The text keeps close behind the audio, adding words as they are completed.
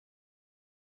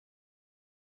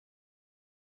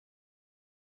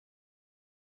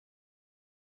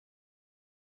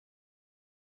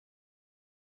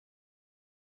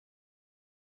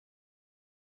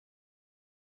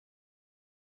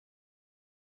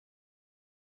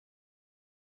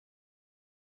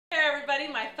Hey everybody,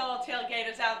 my fellow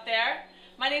tailgaters out there.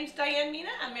 My name's Diane Mina.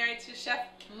 I'm married to Chef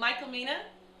Michael Mina.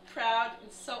 Proud and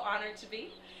so honored to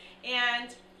be.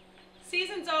 And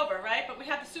season's over, right? But we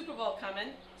have the Super Bowl coming.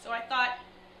 So I thought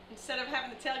instead of having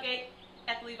the tailgate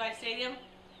at the Levi Stadium,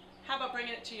 how about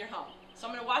bringing it to your home? So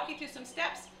I'm going to walk you through some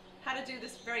steps, how to do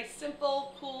this very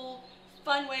simple, cool,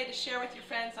 fun way to share with your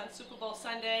friends on Super Bowl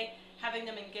Sunday, having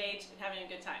them engaged and having a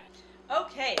good time.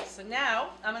 Okay, so now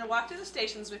I'm going to walk through the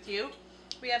stations with you.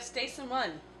 We have Station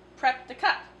 1, prep the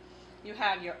cup. You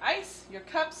have your ice, your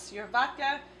cups, your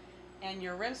vodka, and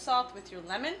your rim salt with your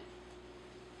lemon.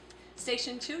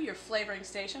 Station 2, your flavoring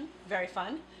station, very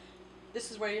fun.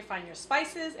 This is where you find your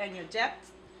spices and your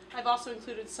depth. I've also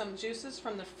included some juices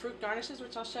from the fruit garnishes,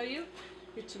 which I'll show you.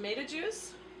 Your tomato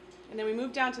juice. And then we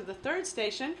move down to the third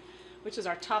station, which is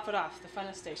our top it off, the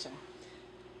funnest station.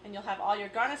 And you'll have all your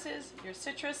garnishes, your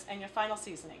citrus, and your final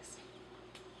seasonings.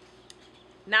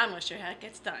 Now I'm going to show you how it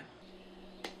gets done.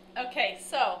 Okay,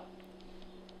 so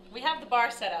we have the bar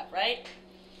set up, right?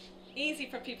 Easy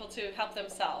for people to help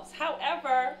themselves.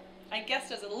 However, I guess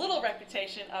there's a little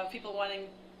reputation of people wanting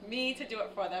me to do it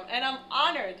for them, and I'm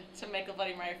honored to make a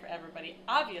Bloody Mary for everybody,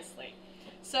 obviously.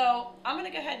 So I'm going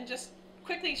to go ahead and just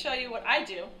quickly show you what I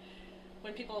do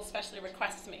when people especially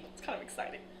request me. It's kind of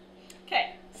exciting.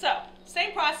 Okay, so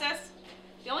same process.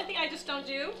 The only thing I just don't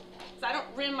do is I don't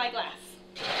rim my glass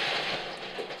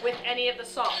with any of the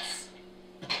salts.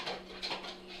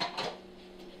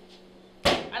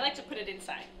 I like to put it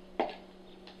inside.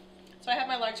 So I have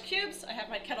my large cubes, I have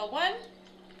my kettle 1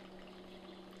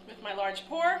 with my large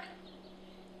pour,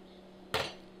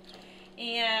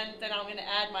 and then I'm going to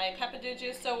add my peppadew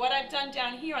juice. So what I've done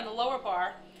down here on the lower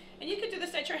bar, and you could do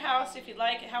this at your house if you'd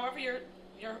like, however your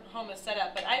home is set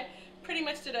up, but I pretty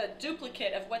much did a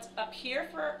duplicate of what's up here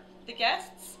for the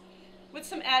guests with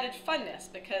some added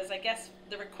funness, because I guess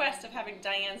the request of having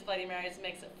Diane's Bloody Marys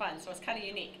makes it fun, so it's kind of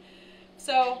unique.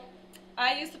 So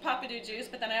I use the peppadew juice,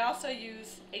 but then I also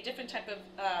use a different type of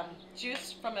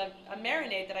juice from a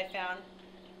marinade that I found,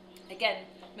 again,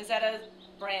 Mazzetta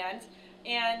brand,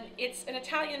 and it's an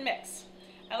Italian mix.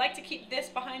 I like to keep this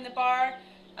behind the bar.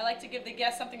 I like to give the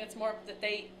guests something that's more that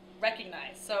they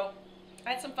recognize. So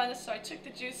I had some funness, so I took the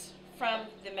juice from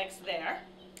the mix there.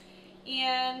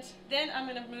 And then I'm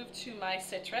going to move to my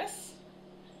citrus.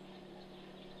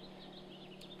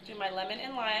 Do my lemon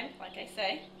and lime, like I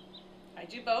say. I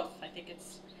do both. I think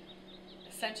it's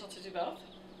essential to do both.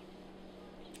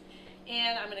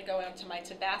 And I'm going to go into my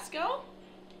Tabasco.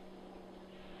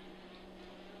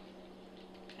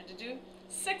 And to do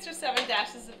 6 or 7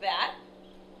 dashes of that.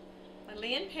 My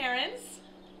Leon Perrins.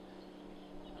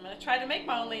 I'm going to try to make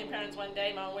my own Leon Perrins one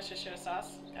day, my own Worcestershire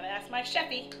sauce. Gotta ask my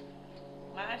chefy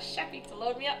to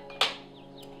load me up.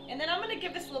 And then I'm going to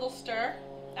give this a little stir.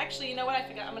 Actually, you know what I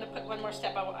forgot? I'm going to put one more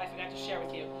step I forgot to share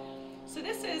with you. So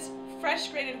this is fresh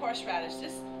grated horseradish.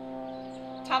 Just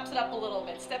tops it up a little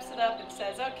bit, steps it up and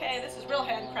says, okay, this is real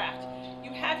handcraft.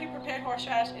 You have your prepared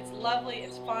horseradish. It's lovely,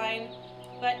 it's fine,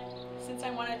 but since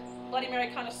I want a Bloody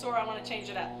Mary connoisseur, I want to change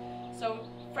it up. So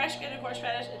fresh grated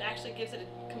horseradish, it actually gives it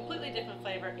a completely different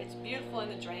flavor. It's beautiful in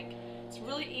the drink. It's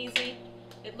really easy.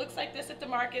 It looks like this at the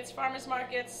markets, farmers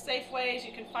markets, Safeways,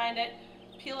 you can find it.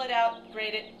 Peel it out,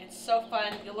 grate it. It's so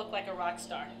fun. You'll look like a rock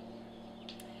star.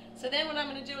 So then what I'm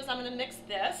going to do is I'm going to mix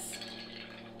this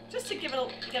just to get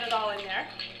it all in there.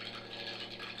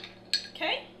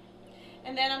 Okay?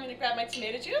 And then I'm going to grab my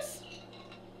tomato juice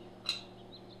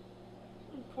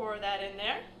and pour that in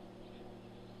there.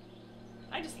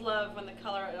 I just love when the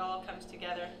color, it all comes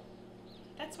together.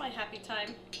 That's my happy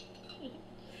time.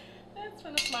 That's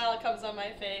when the smile comes on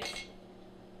my face.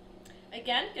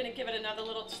 Again, going to give it another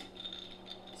little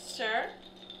stir.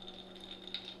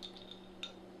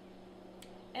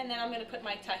 And then I'm going to put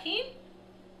my tahine.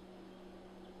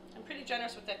 I'm pretty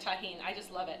generous with that tahine. I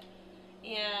just love it.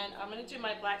 And I'm going to do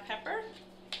my black pepper.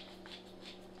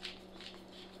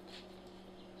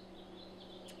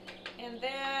 And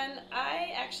then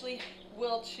I actually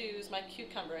will choose my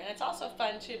cucumber. And it's also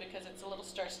fun too because it's a little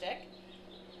stir stick.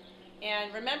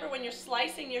 And remember, when you're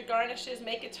slicing your garnishes,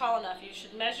 make it tall enough. You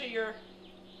should measure your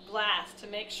glass to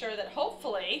make sure that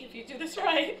hopefully, if you do this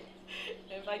right,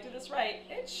 if I do this right,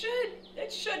 it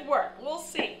should work. We'll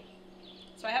see.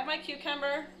 So I have my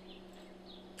cucumber.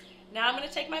 Now I'm going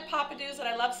to take my peppadews that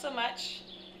I love so much,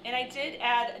 and I did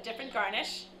add a different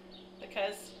garnish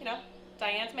because, you know,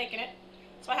 Diane's making it.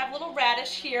 So I have a little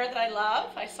radish here that I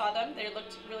love. I saw them. They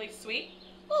looked really sweet.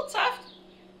 A little tough.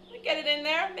 Get it in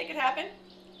there, make it happen.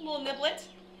 A little niblet.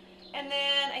 And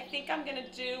then I think I'm going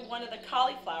to do one of the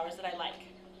cauliflowers that I like.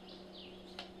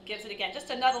 Gives it again,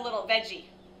 just another little veggie.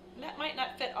 And that might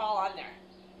not fit all on there.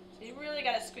 You really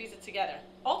got to squeeze it together.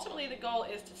 Ultimately, the goal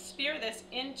is to spear this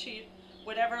into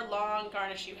whatever long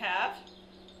garnish you have,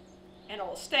 and it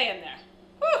will stay in there.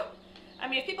 Whew! I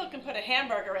mean, if people can put a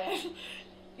hamburger in,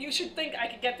 you should think I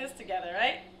could get this together,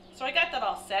 right? So I got that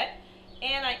all set,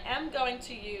 and I am going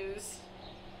to use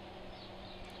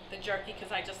the jerky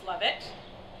because I just love it.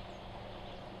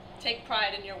 Take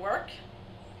pride in your work.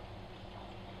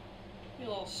 A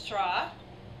little straw.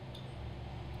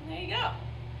 And there you go.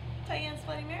 Diane's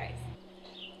Bloody Marys.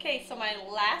 Okay, so my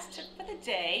last tip for the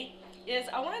day is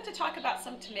I wanted to talk about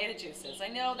some tomato juices. I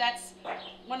know that's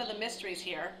one of the mysteries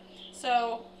here.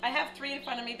 So I have 3 in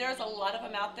front of me. There's a lot of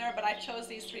them out there, but I chose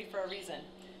these 3 for a reason.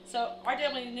 So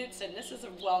R.W. Knudsen, this is a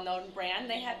well-known brand.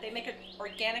 They make an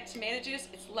organic tomato juice.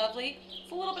 It's lovely.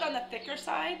 It's a little bit on the thicker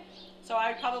side, so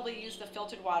I would probably use the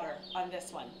filtered water on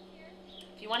this one.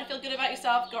 If you want to feel good about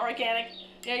yourself, go organic.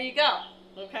 There you go.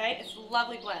 Okay, it's a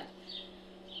lovely blend.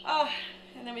 Oh,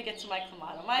 and then we get to my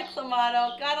Clamato. My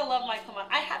Clamato, gotta love my Clamato.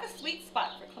 I have a sweet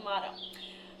spot for Clamato.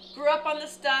 Grew up on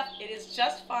this stuff. It is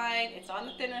just fine. It's on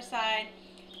the thinner side.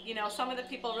 You know, some of the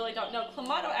people really don't know.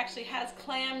 Clamato actually has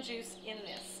clam juice in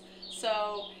this.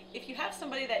 So if you have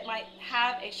somebody that might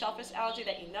have a shellfish allergy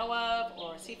that you know of,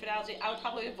 or a seafood allergy, I would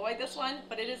probably avoid this one,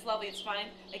 but it is lovely. It's fine,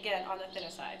 again, on the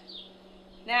thinner side.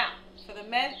 Now, for the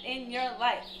men in your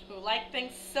life who like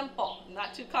things simple,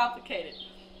 not too complicated,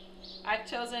 I've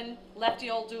chosen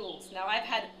Lefty Old Duels. Now, I've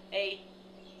had a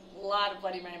lot of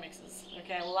Bloody Mary mixes,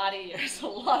 okay, a lot of years, a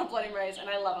lot of Bloody Marys, and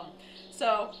I love them.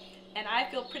 So, and I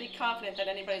feel pretty confident that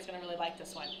anybody's going to really like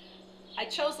this one. I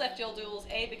chose Lefty Old Duels,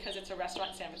 A, because it's a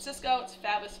restaurant in San Francisco. It's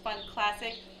fabulous, fun,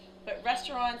 classic, but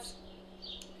restaurants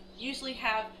usually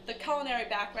have the culinary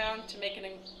background to make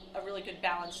a really good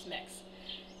balanced mix.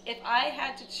 If I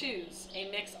had to choose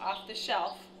a mix off the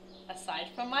shelf, aside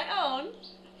from my own,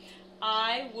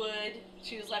 I would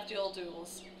choose Lefty Old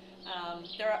Duels.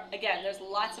 There's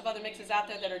lots of other mixes out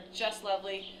there that are just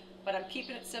lovely, but I'm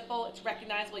keeping it simple. It's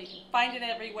recognizable. You can find it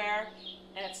everywhere,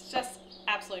 and it's just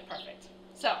absolutely perfect.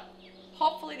 So,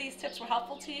 hopefully these tips were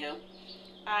helpful to you.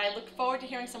 I look forward to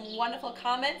hearing some wonderful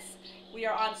comments. We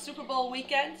are on Super Bowl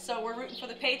weekend, so we're rooting for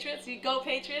the Patriots. You go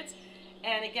Patriots!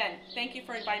 And again, thank you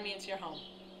for inviting me into your home.